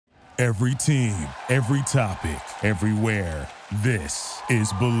Every team, every topic, everywhere. This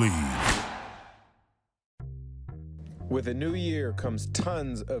is Believe. With a new year comes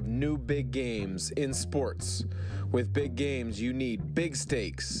tons of new big games in sports. With big games, you need big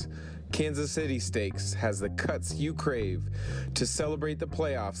stakes. Kansas City Steaks has the cuts you crave to celebrate the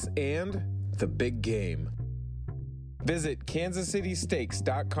playoffs and the big game. Visit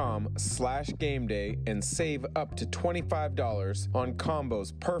kansascitysteaks.com/gameday and save up to $25 on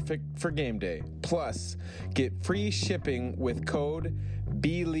combos perfect for game day. Plus, get free shipping with code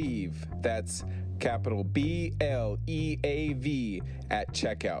BELIEVE. That's capital BLEAV at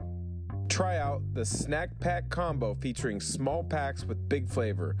checkout. Try out the snack pack combo featuring small packs with big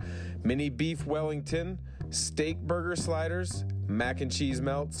flavor, mini beef Wellington, steak burger sliders, mac and cheese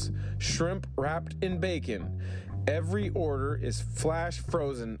melts, shrimp wrapped in bacon. Every order is flash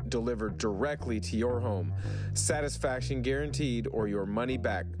frozen, delivered directly to your home. Satisfaction guaranteed or your money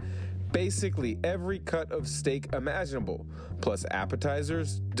back. Basically every cut of steak imaginable, plus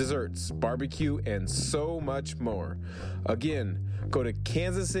appetizers, desserts, barbecue, and so much more. Again, go to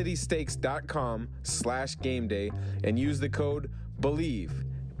kansascitysteaks.com/gameday and use the code BELIEVE,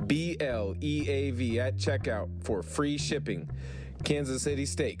 BLEAV at checkout for free shipping. Kansas City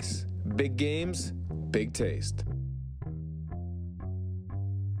Steaks. Big games, big taste.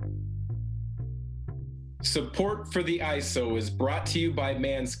 Support for the ISO is brought to you by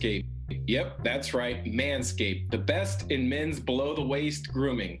Manscaped. Yep, that's right, Manscaped, the best in men's below-the-waist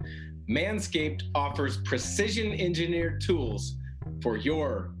grooming. Manscaped offers precision-engineered tools for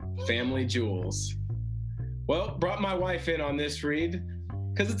your family jewels. Well, brought my wife in on this, Reed,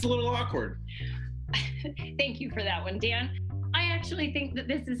 because it's a little awkward. Thank you for that one, Dan. I actually think that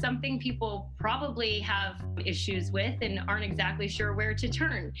this is something people probably have issues with and aren't exactly sure where to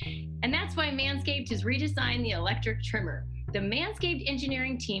turn. And that's why Manscaped has redesigned the electric trimmer. The Manscaped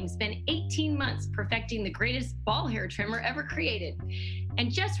engineering team spent 18 months perfecting the greatest ball hair trimmer ever created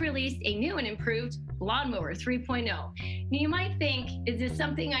and just released a new and improved Lawnmower 3.0. Now you might think, is this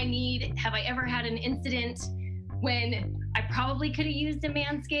something I need? Have I ever had an incident when I probably could have used a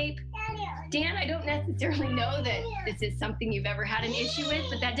Manscaped? Dan, I don't necessarily know that this is something you've ever had an issue with,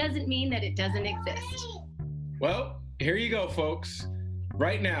 but that doesn't mean that it doesn't exist. Well, here you go, folks.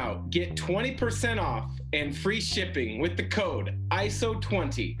 Right now, get 20% off and free shipping with the code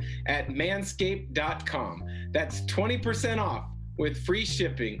ISO20 at manscaped.com. That's 20% off with free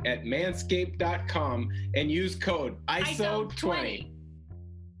shipping at manscaped.com and use code ISO20.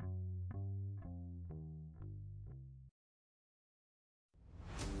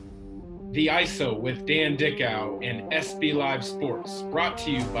 The ISO with Dan Dickow and SB Live Sports, brought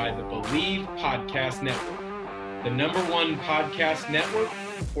to you by the Believe Podcast Network, the #1 podcast network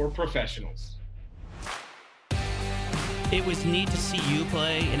for professionals. It was neat to see you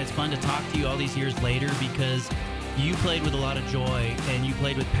play, and it's fun to talk to you all these years later because you played with a lot of joy and you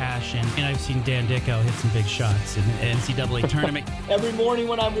played with passion. And I've seen Dan Dickow hit some big shots in the NCAA tournament. Every morning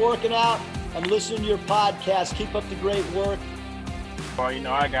when I'm working out, I'm listening to your podcast. Keep up the great work. Well, you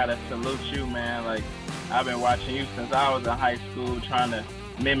know, I gotta salute you, man. Like, I've been watching you since I was in high school, trying to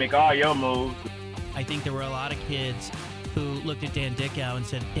mimic all your moves. I think there were a lot of kids who looked at Dan Dickow and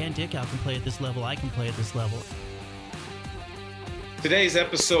said, Dan Dickow can play at this level, I can play at this level. Today's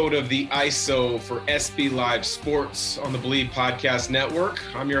episode of the ISO for SB Live Sports on the Believe Podcast Network.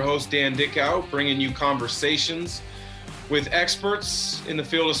 I'm your host, Dan Dickow, bringing you conversations with experts in the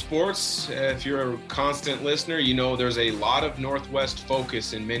field of sports. If you're a constant listener, you know there's a lot of Northwest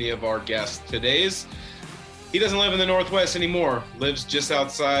focus in many of our guests. Today's, he doesn't live in the Northwest anymore, lives just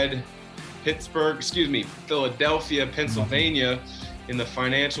outside Philadelphia, Pennsylvania, in the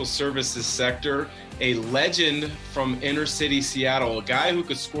financial services sector, a legend from inner city Seattle, a guy who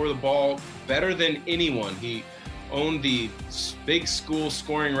could score the ball better than anyone. He owned the big school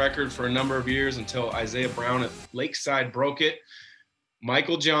scoring record for a number of years until Isaiah Brown at Lakeside broke it.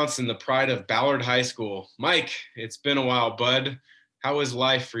 Michael Johnson, the pride of Ballard High School. Mike, it's been a while, bud. How is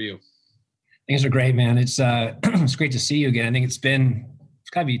life for you? Things are great, man. It's it's great to see you again. I think it's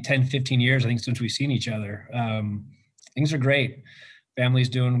got to be 10, 15 years, I think, since we've seen each other. Things are great. Family's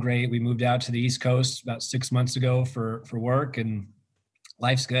doing great. We moved out to the East Coast about 6 months ago for work, and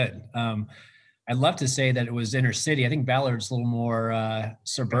life's good. I'd love to say that it was inner city. I think Ballard's a little more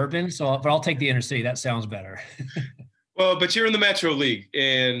suburban, but I'll take the inner city. That sounds better. Well, but you're in the Metro League,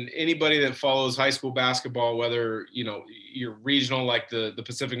 and anybody that follows high school basketball, whether you're regional like the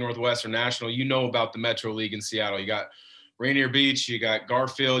Pacific Northwest or national, you know about the Metro League in Seattle. You got Rainier Beach, you got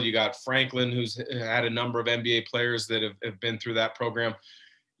Garfield, you got Franklin, who's had a number of NBA players that have been through that program.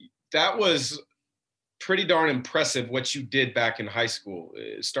 That was pretty darn impressive what you did back in high school,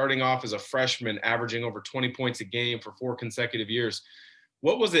 starting off as a freshman, averaging over 20 points a game for 4 consecutive years.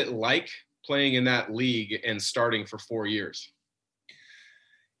 What was it like playing in that league and starting for 4 years?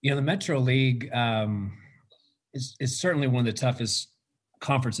 The Metro League is certainly one of the toughest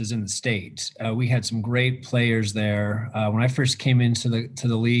conferences in the state. We had some great players there. When I first came into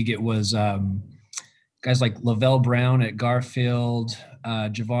the league, it was guys like Lavelle Brown at Garfield,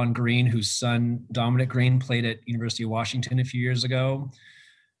 Javon Green, whose son Dominic Green played at University of Washington a few years ago.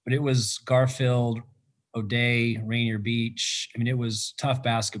 But it was Garfield, O'Day, Rainier Beach. I mean, it was tough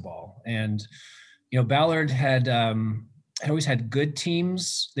basketball. And Ballard had always had good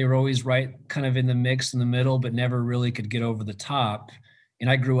teams. They were always right kind of in the mix in the middle, but never really could get over the top. And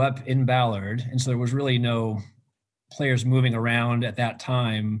I grew up in Ballard, and so there was really no players moving around at that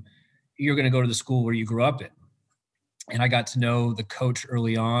time. You're going to go to the school where you grew up in. And I got to know the coach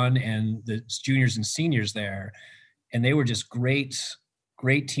early on and the juniors and seniors there. And they were just great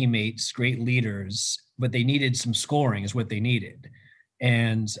teammates, great leaders, but they needed some scoring is what they needed.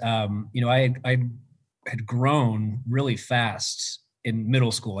 And, I had grown really fast in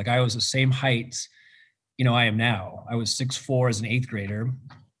middle school. Like I was the same height, I am now. I was 6'4" as an 8th grader.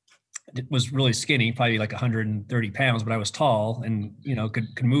 It was really skinny, probably like 130 pounds, but I was tall and,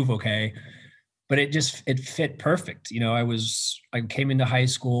 could move okay. But it fit perfect. I came into high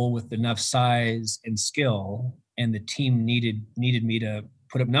school with enough size and skill, and the team needed me to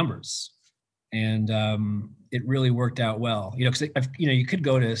put up numbers. And it really worked out well, because you could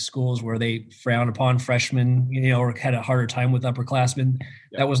go to schools where they frown upon freshmen, or had a harder time with upperclassmen.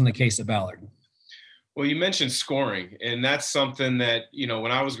 Yeah. That wasn't the case at Ballard. Well, you mentioned scoring, and that's something that,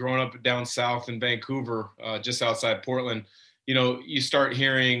 when I was growing up down south in Vancouver, just outside Portland, you start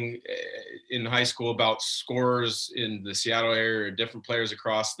hearing in high school about scorers in the Seattle area or different players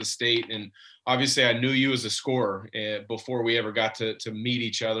across the state. And obviously I knew you as a scorer before we ever got to meet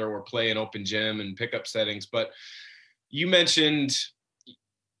each other or play in open gym and pickup settings. But you mentioned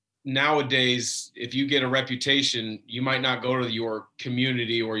nowadays, if you get a reputation, you might not go to your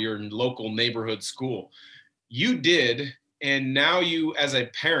community or your local neighborhood school. You did. And now you, as a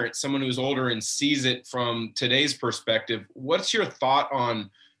parent, someone who's older and sees it from today's perspective, what's your thought on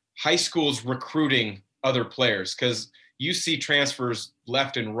high schools recruiting other players? Because you see transfers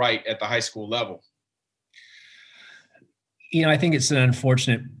left and right at the high school level. I think it's an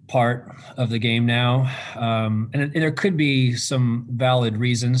unfortunate part of the game now. And there could be some valid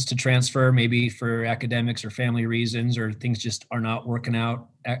reasons to transfer, maybe for academics or family reasons, or things just are not working out,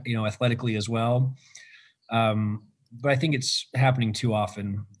 athletically as well. But I think it's happening too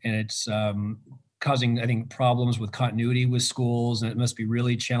often, and it's causing, I think, problems with continuity with schools, and it must be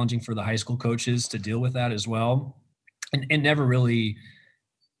really challenging for the high school coaches to deal with that as well. And never really,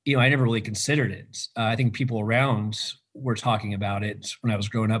 I never really considered it. I think people around were talking about it when I was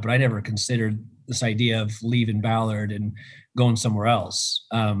growing up, but I never considered this idea of leaving Ballard and going somewhere else.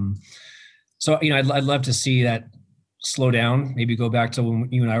 So, I'd love to see that slow down, maybe go back to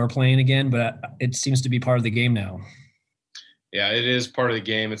when you and I were playing again, but it seems to be part of the game now. Yeah, it is part of the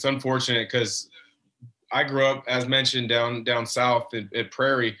game. It's unfortunate because I grew up, as mentioned, down south at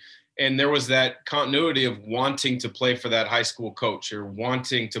Prairie, and there was that continuity of wanting to play for that high school coach or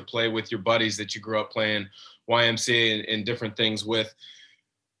wanting to play with your buddies that you grew up playing YMCA and different things with.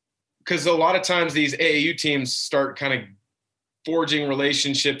 Because a lot of times these AAU teams start kind of forging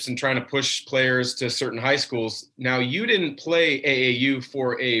relationships and trying to push players to certain high schools. Now, you didn't play AAU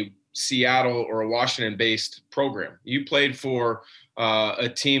for a Seattle or a Washington-based program. You played for a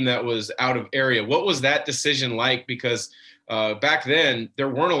team that was out of area. What was that decision like? Because back then, there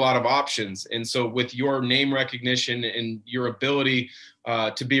weren't a lot of options. And so with your name recognition and your ability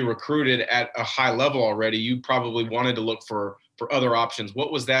to be recruited at a high level already, you probably wanted to look for other options.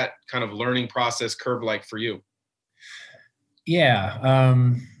 What was that kind of learning process curve like for you? Yeah.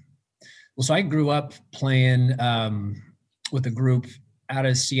 Well, so I grew up playing with a group out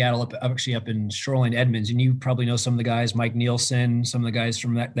of Seattle, actually up in Shoreline, Edmonds, and you probably know some of the guys, Mike Nielsen, some of the guys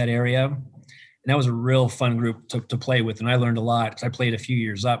from that area. And that was a real fun group to play with, and I learned a lot because I played a few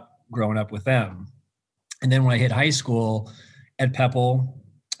years up growing up with them. And then when I hit high school, Ed Peppel,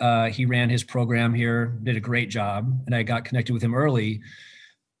 he ran his program here, did a great job, and I got connected with him early.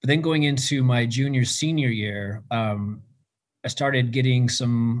 But then going into my senior year, I started getting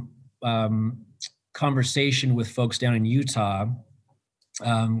some conversation with folks down in Utah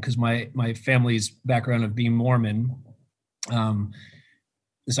because my family's background of being Mormon,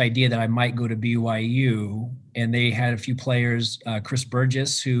 this idea that I might go to BYU, and they had a few players, Chris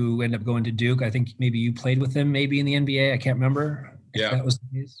Burgess, who ended up going to Duke. I think maybe you played with him maybe in the NBA. I can't remember. Yeah. That was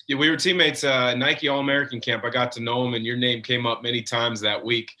the case. Yeah, we were teammates Nike All-American Camp. I got to know him, and your name came up many times that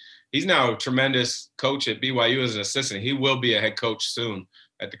week. He's now a tremendous coach at BYU as an assistant. He will be a head coach soon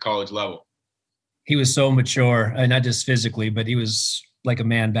at the college level. He was so mature, not just physically, but he was like a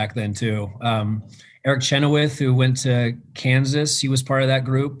man back then too. Eric Chenoweth, who went to Kansas, he was part of that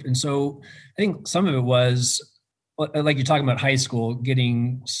group. And so I think some of it was, like you're talking about high school,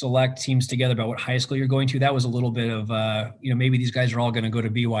 getting select teams together about what high school you're going to. That was a little bit of, maybe these guys are all going to go to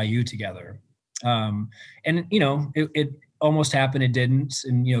BYU together. It almost happened. It didn't.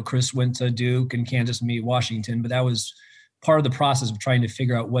 And, Chris went to Duke and Kansas and me, Washington, but that was part of the process of trying to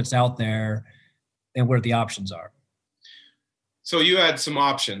figure out what's out there and what the options are. So you had some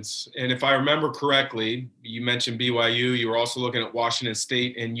options. And if I remember correctly, you mentioned BYU. You were also looking at Washington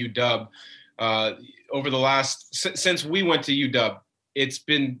State and UW. Over the since we went to UW, it's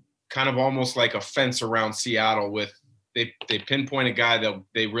been kind of almost like a fence around Seattle with they pinpoint a guy that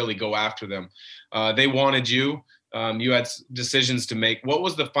they really go after them. They wanted you. You had decisions to make. What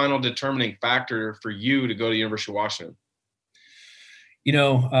was the final determining factor for you to go to University of Washington?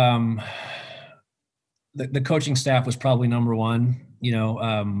 The coaching staff was probably number one.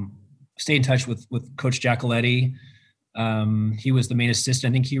 Stay in touch with Coach Giacoletti. He was the main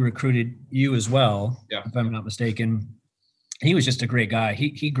assistant. I think he recruited you as well, if I'm not mistaken. He was just a great guy.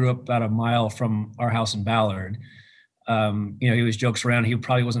 He grew up about a mile from our house in Ballard. He was jokes around. He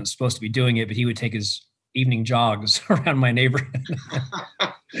probably wasn't supposed to be doing it, but he would take his evening jogs around my neighborhood.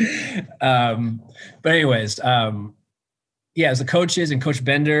 But anyways, as the coaches and Coach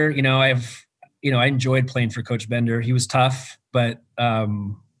Bender, I enjoyed playing for Coach Bender. He was tough, but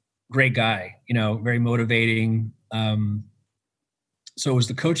great guy, very motivating. So it was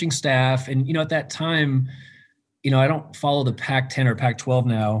the coaching staff. And, at that time, I don't follow the Pac-10 or Pac-12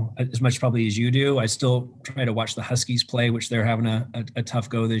 now as much probably as you do. I still try to watch the Huskies play, which they're having a tough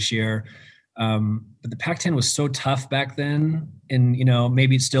go this year. But the Pac-10 was so tough back then. And,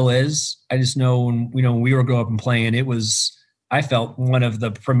 maybe it still is. I just know when we were growing up and playing, it was, I felt, one of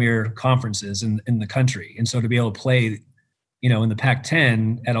the premier conferences in the country. And so to be able to play, in the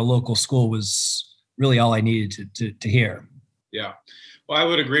Pac-10 at a local school was really all I needed to hear. Yeah. Well, I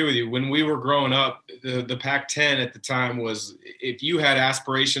would agree with you. When we were growing up, the Pac-10 at the time was, if you had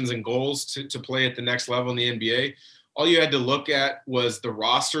aspirations and goals to play at the next level in the NBA, all you had to look at was the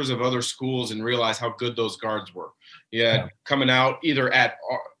rosters of other schools and realize how good those guards were. You had coming out either at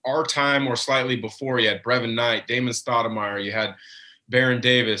our time or slightly before, you had Brevin Knight, Damon Stoudemire, you had Baron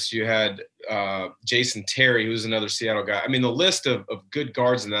Davis, you had Jason Terry, who's another Seattle guy. I mean, the list of good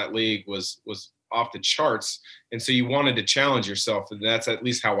guards in that league was off the charts. And so you wanted to challenge yourself. And that's at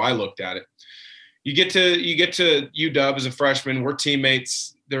least how I looked at it. You get to UW as a freshman, we're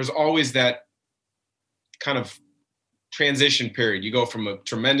teammates. There's always that kind of transition period. You go from a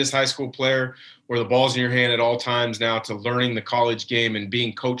tremendous high school player where the ball's in your hand at all times now to learning the college game and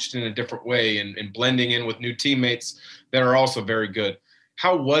being coached in a different way and blending in with new teammates that are also very good.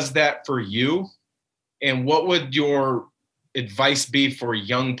 How was that for you? And what would your advice be for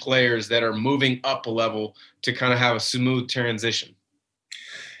young players that are moving up a level to kind of have a smooth transition?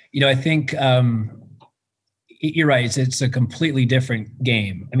 I think you're right. It's a completely different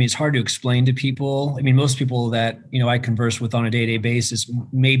game. I mean, it's hard to explain to people. I mean, most people that, I converse with on a day-to-day basis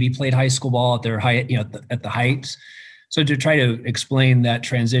maybe played high school ball at their height, at the height. So to try to explain that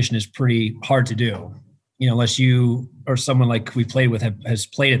transition is pretty hard to do, unless you or someone like we played with has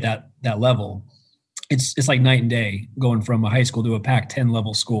played at that level. It's like night and day going from a high school to a Pac-10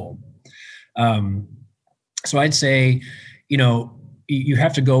 level school. So I'd say, you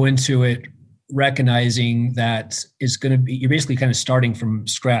have to go into it recognizing that it's going to be, you're basically kind of starting from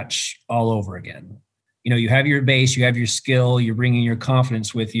scratch all over again. You have your base, you have your skill, you're bringing your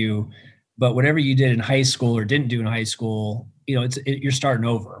confidence with you, but whatever you did in high school or didn't do in high school, you're starting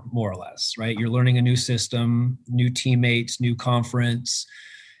over more or less, right? You're learning a new system, new teammates, new conference.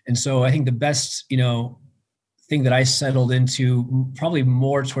 And so I think the best, thing that I settled into probably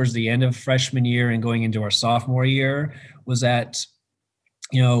more towards the end of freshman year and going into our sophomore year was that,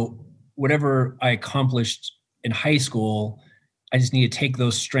 whatever I accomplished in high school, I just need to take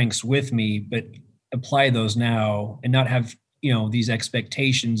those strengths with me, but apply those now and not have, these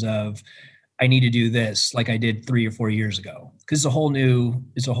expectations of I need to do this like I did 3 or 4 years ago. Because it's a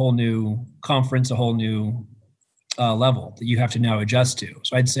whole new conference, a whole new level that you have to now adjust to.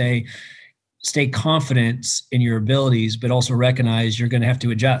 So I'd say stay confident in your abilities, but also recognize you're going to have to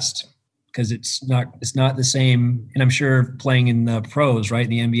adjust because it's not the same. And I'm sure playing in the pros, right,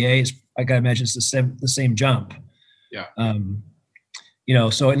 in the NBA, I got to imagine it's the same jump. Yeah.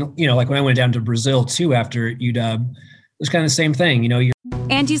 So, like when I went down to Brazil too, after UW, was kind of the same thing. You're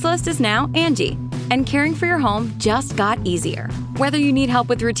Angie's List is now Angie, and caring for your home just got easier. Whether you need help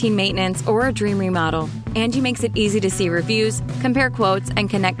with routine maintenance or a dream remodel, Angie makes it easy to see reviews, compare quotes, and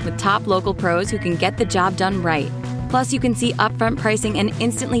connect with top local pros who can get the job done right. Plus, you can see upfront pricing and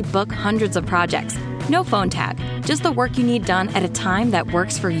instantly book hundreds of projects. No phone tag, just the work you need done at a time that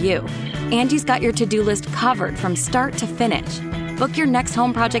works for you. Angie's got your to-do list covered from start to finish. Book your next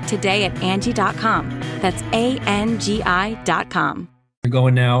home project today at Angie.com. That's ANGI.com. You're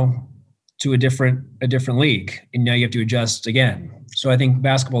going now to a different league, and now you have to adjust again. So I think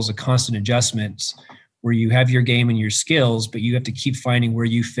basketball is a constant adjustment where you have your game and your skills, but you have to keep finding where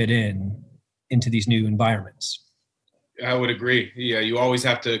you fit into these new environments. I would agree. Yeah, you always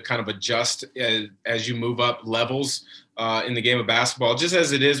have to kind of adjust as you move up levels in the game of basketball, just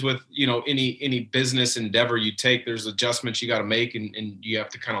as it is with, any business endeavor you take. There's adjustments you got to make, and you have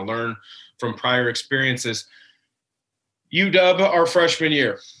to kind of learn from prior experiences. UW, our freshman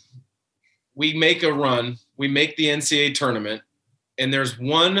year, we make a run. We make the NCAA tournament, and there's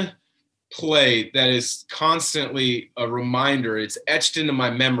one play that is constantly a reminder. It's etched into my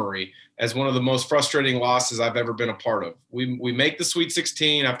memory as one of the most frustrating losses I've ever been a part of. We make the Sweet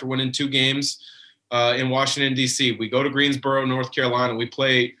 16 after winning 2 games in Washington, D.C. We go to Greensboro, North Carolina. We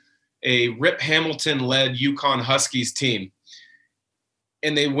play a Rip Hamilton-led UConn Huskies team,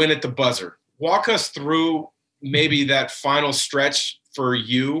 and they win at the buzzer. Walk us through maybe that final stretch for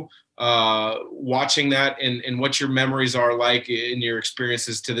you, watching that, and what your memories are like in your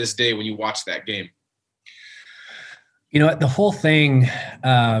experiences to this day when you watch that game. The whole thing,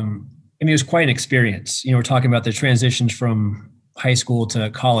 it was quite an experience. We're talking about the transitions from high school to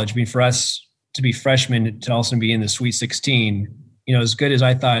college. For us to be freshmen, to also be in the Sweet 16, as good as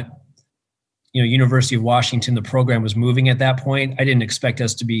I thought, University of Washington, the program was moving at that point, I didn't expect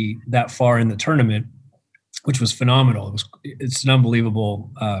us to be that far in the tournament, which was phenomenal. It's an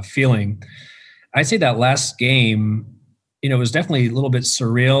unbelievable feeling. I'd say that last game, it was definitely a little bit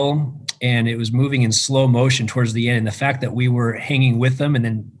surreal, and it was moving in slow motion towards the end. And the fact that we were hanging with them and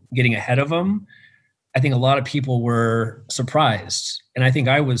then getting ahead of them, I think a lot of people were surprised. And I think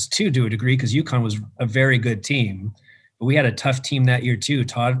I was too, to a degree, because UConn was a very good team. But we had a tough team that year too.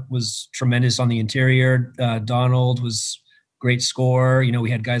 Todd was tremendous on the interior. Donald was great scorer.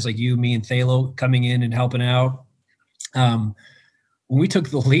 We had guys like you, me, and Thalo coming in and helping out. When we took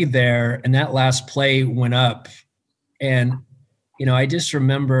the lead there and that last play went up, and, I just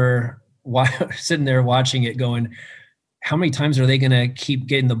remember sitting there watching it going, how many times are they going to keep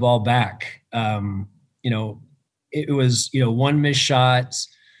getting the ball back? It was, 1 missed shot,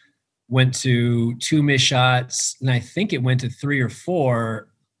 went to 2 missed shots, and I think it went to 3 or 4.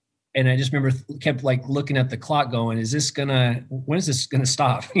 And I just remember kept looking at the clock going, when is this going to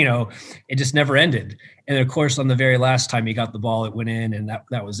stop? It just never ended. And of course, on the very last time he got the ball, it went in, and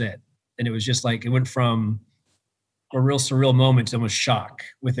that was it. And it was just it went from a real surreal moment to almost shock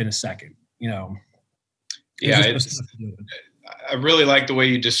within a second, Yeah. I really like the way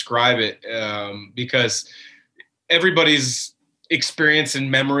you describe it, because everybody's experience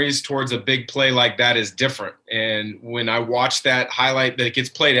and memories towards a big play like that is different. And when I watch that highlight that gets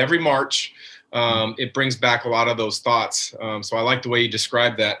played every March, it brings back a lot of those thoughts. So I like the way you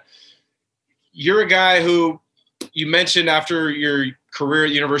describe that. You're a guy who, you mentioned after your career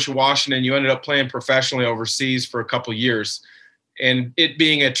at University of Washington, you ended up playing professionally overseas for a couple of years, and it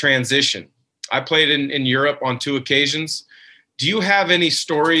being a transition. I played in Europe on 2 occasions. Do you have any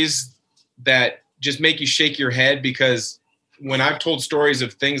stories that just make you shake your head? Because when I've told stories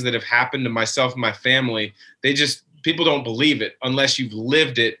of things that have happened to myself and my family, people don't believe it unless you've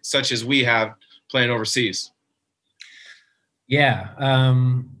lived it, such as we have playing overseas. Yeah.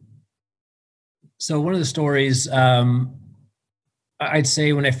 So one of the stories, I'd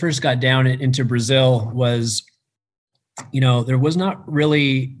say when I first got down into Brazil was, there was not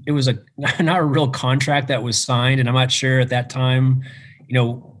really, it was not a real contract that was signed. And I'm not sure at that time,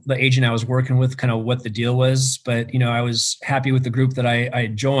 the agent I was working with, kind of what the deal was, but, I was happy with the group that I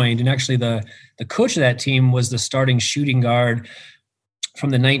joined. And actually the coach of that team was the starting shooting guard from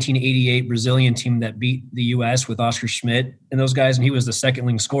the 1988 Brazilian team that beat the US with Oscar Schmidt and those guys. And he was the second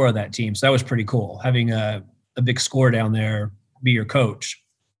leading scorer of that team. So that was pretty cool, having a big scorer down there be your coach.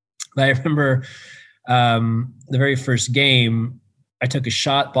 But I remember the very first game, I took a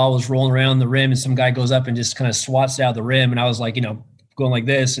shot, ball was rolling around the rim, and some guy goes up and just kind of swats out the rim. And I was like, going like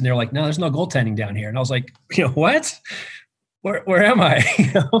this. And they're like, no, there's no goaltending down here. And I was like, what? Where am I?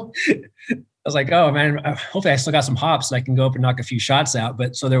 I was like, oh man, hopefully I still got some hops so I can go up and knock a few shots out.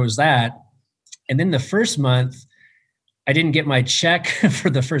 But so there was that. And then the first month, I didn't get my check for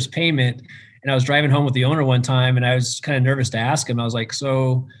the first payment. And I was driving home with the owner one time, and I was kind of nervous to ask him. I was like,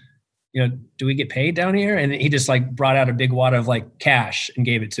 so, do we get paid down here? And he just like brought out a big wad of like cash and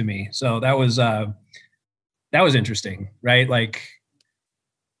gave it to me. So that was interesting, right? Like,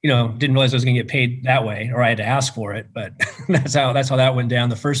 didn't realize I was going to get paid that way, or I had to ask for it, but that's how that went down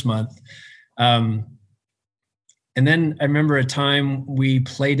the first month. And then I remember a time we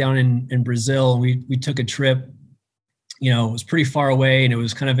played down in Brazil. We took a trip, it was pretty far away, and it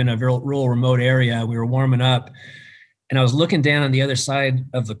was kind of in a rural remote area. We were warming up, and I was looking down on the other side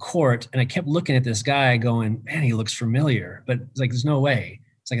of the court, and I kept looking at this guy going, man, he looks familiar, but it's like, there's no way.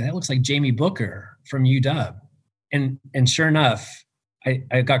 It's like, that looks like Jamie Booker from UW. And sure enough,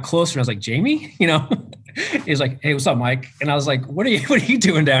 I got closer and I was like, Jamie, he was like, hey, what's up, Mike? And I was like, what are you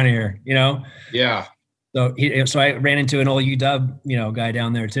doing down here? Yeah. So I ran into an old UW, guy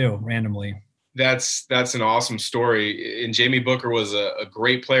down there too, randomly. That's an awesome story. And Jamie Booker was a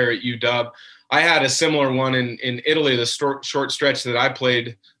great player at UW. I had a similar one in Italy, the short stretch that I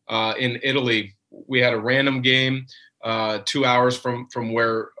played in Italy. We had a random game 2 hours from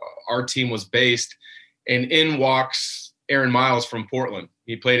where our team was based, and in walks Aaron Miles from Portland.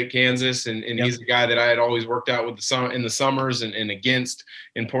 He played at Kansas, and yep. He's a guy that I had always worked out with in the summers and against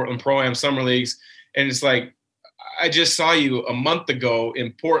in Portland Pro-Am summer leagues. And it's like, I just saw you a month ago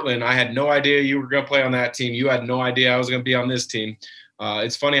in Portland. I had no idea you were going to play on that team. You had no idea I was going to be on this team.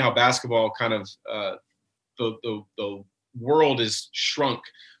 It's funny how basketball kind of the world is shrunk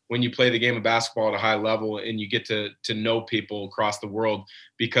when you play the game of basketball at a high level, and you get to know people across the world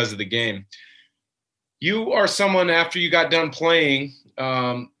because of the game. You are someone, after you got done playing,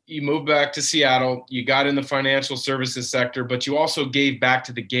 you moved back to Seattle, you got in the financial services sector, but you also gave back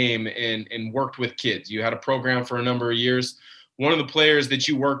to the game and worked with kids. You had a program for a number of years. One of the players that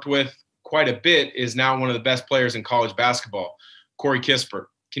you worked with quite a bit is now one of the best players in college basketball, Corey Kispert.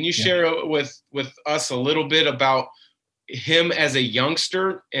 Can you share with us a little bit about him as a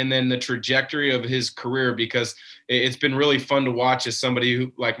youngster and then the trajectory of his career? Because it's been really fun to watch as somebody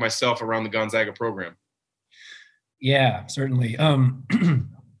who, like myself, around the Gonzaga program. Yeah, certainly.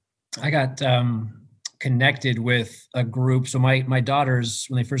 I got connected with a group. So my daughters,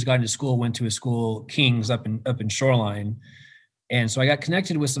 when they first got into school, went to a school, Kings, up in Shoreline. And so I got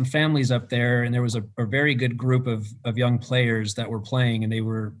connected with some families up there, and there was a very good group of young players that were playing, and they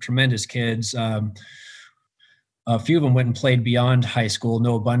were tremendous kids. A few of them went and played beyond high school.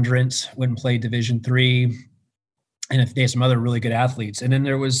 Noah Bundrant went and played Division III, and they had some other really good athletes. And then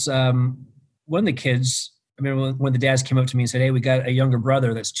there was one of the kids. I remember when the dads came up to me and said, hey, we got a younger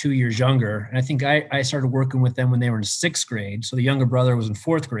brother that's 2 years younger. And I think I started working with them when they were in 6th grade. So the younger brother was in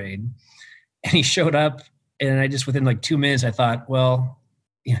 4th grade, and he showed up, and I just, within like 2 minutes, I thought, well,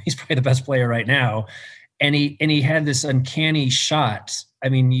 he's probably the best player right now. And he had this uncanny shot. I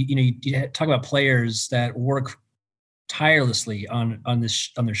mean, you talk about players that work tirelessly on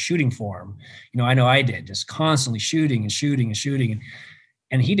their shooting form. I know I did, just constantly shooting.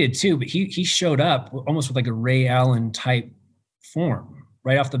 And he did too, but he showed up almost with like a Ray Allen type form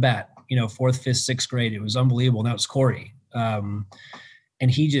right off the bat, 4th, 5th, 6th grade. It was unbelievable. And that was Corey. And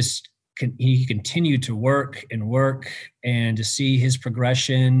he continued to work and to see his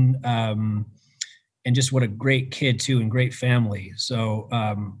progression, and just what a great kid too, and great family. So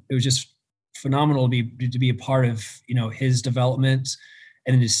it was just phenomenal to be a part of, his development,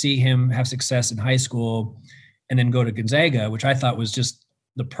 and then to see him have success in high school and then go to Gonzaga, which I thought was just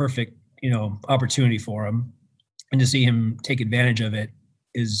the perfect, opportunity for him, and to see him take advantage of it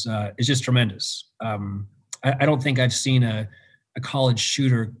is just tremendous. I don't think I've seen a college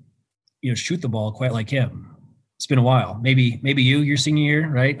shooter, shoot the ball quite like him. It's been a while. Maybe your senior year,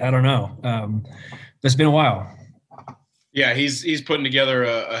 right? I don't know. But it's been a while. Yeah, he's putting together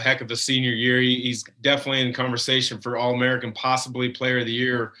a heck of a senior year. He's definitely in conversation for All-American, possibly Player of the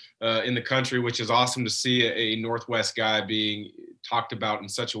Year in the country, which is awesome to see a Northwest guy being talked about in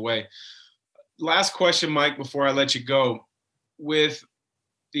such a way. Last question, Mike, before I let you go. With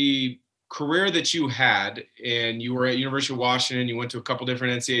the career that you had, and you were at University of Washington, you went to a couple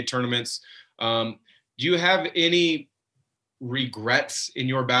different NCAA tournaments. Do you have any regrets in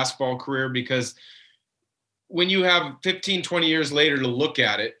your basketball career? Because when you have 15, 20 years later to look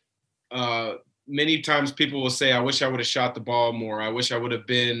at it, many times people will say, I wish I would have shot the ball more. I wish I would have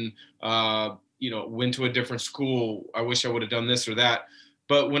been, went to a different school. I wish I would have done this or that.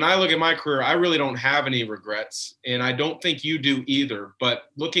 But when I look at my career, I really don't have any regrets, and I don't think you do either. But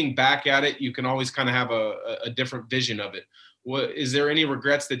looking back at it, you can always kind of have a different vision of it. Is there any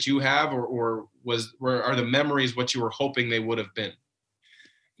regrets that you have, or are the memories what you were hoping they would have been?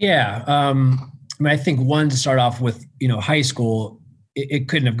 Yeah. I think one, to start off with, high school, it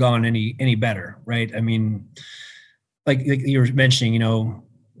couldn't have gone any better, right? I mean, like you were mentioning,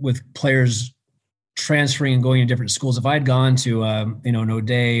 with players transferring and going to different schools, if I'd gone to an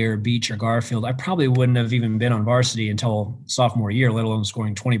O'Day or Beach or Garfield, I probably wouldn't have even been on varsity until sophomore year, let alone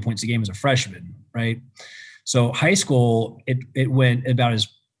scoring 20 points a game as a freshman, right? So high school, it went about as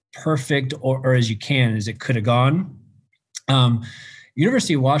perfect or as you can as it could have gone.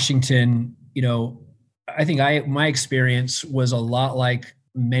 University of Washington, I think my experience was a lot like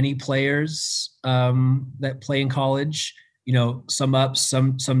many players that play in college. Some ups,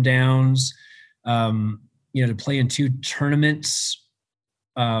 some downs. To play in 2 tournaments,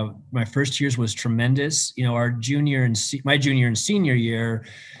 my first years was tremendous. Our my junior and senior year,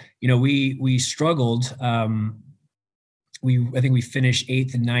 we struggled. I think we finished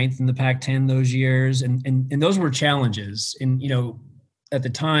 8th and 9th in the Pac-10 those years, and those were challenges. And at the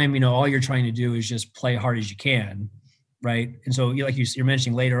time, all you're trying to do is just play hard as you can, right? And so, like you're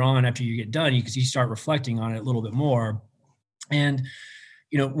mentioning later on, after you get done, you start reflecting on it a little bit more. And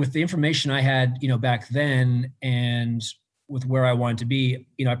with the information I had, back then, and with where I wanted to be,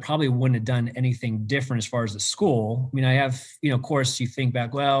 I probably wouldn't have done anything different as far as the school. I mean, I have, of course, you think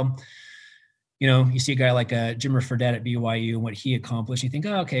back, well, you see a guy like Jimmer Fredette at BYU and what he accomplished. You think,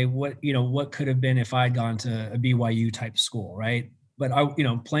 oh, okay, what could have been if I'd gone to a BYU type school, right? But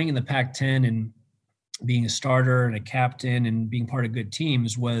playing in the Pac-10 and being a starter and a captain and being part of good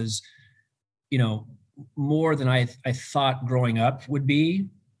teams was, more than I thought growing up would be.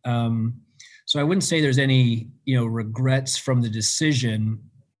 So I wouldn't say there's any, regrets from the decision.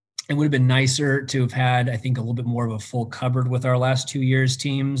 It would have been nicer to have had, I think, a little bit more of a full cupboard with our last 2 years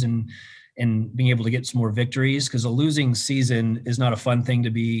teams and being able to get some more victories, because a losing season is not a fun thing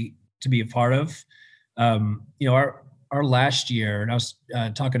to be a part of. Our last year, and I was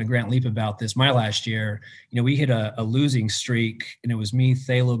talking to Grant Leap about this, my last year, we hit a losing streak, and it was me,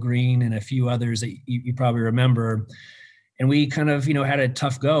 Thalo Green, and a few others that you probably remember. And we kind of, had a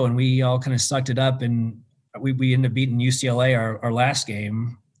tough go, and we all kind of sucked it up, and we ended up beating UCLA our last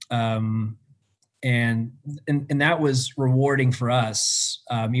game. And that was rewarding for us,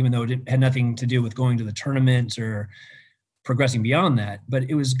 even though it had nothing to do with going to the tournament or progressing beyond that. But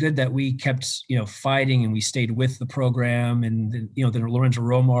it was good that we kept, fighting, and we stayed with the program. And then, then Lorenzo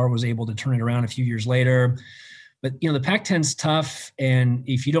Romar was able to turn it around a few years later. But, the Pac-10's tough. And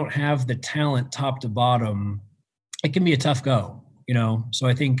if you don't have the talent top to bottom, it can be a tough go, So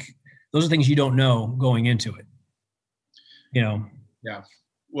I think those are things you don't know going into it, Yeah.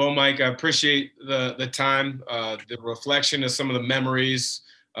 Well, Mike, I appreciate the time, the reflection of some of the memories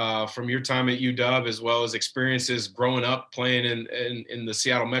from your time at UW, as well as experiences growing up playing in the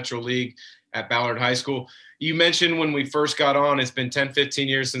Seattle Metro League at Ballard High School. You mentioned when we first got on, it's been 10, 15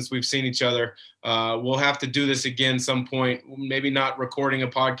 years since we've seen each other. We'll have to do this again some point, maybe not recording a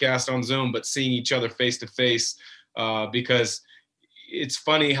podcast on Zoom, but seeing each other face to face, because it's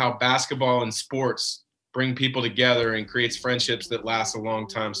funny how basketball and sports bring people together and creates friendships that last a long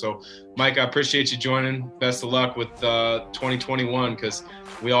time. So, Mike, I appreciate you joining. Best of luck with 2021, because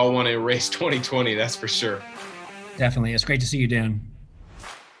we all want to erase 2020, that's for sure. Definitely. It's great to see you, Dan.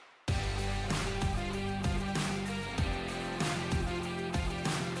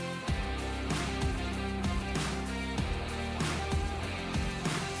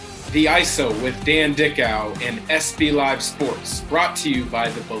 The ISO with Dan Dickow and SB Live Sports, brought to you by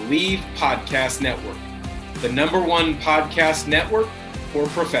the Believe Podcast Network, the #1 podcast network for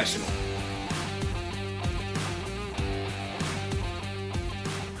professionals.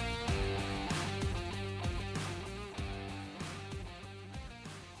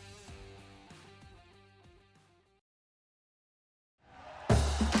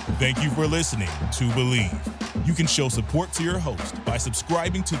 Thank you for listening to Believe. You can show support to your host by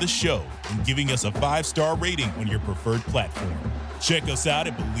subscribing to the show and giving us a 5-star rating on your preferred platform. Check us out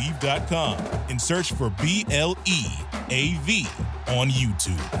at Believe.com and search for BLEAV on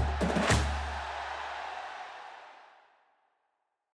YouTube.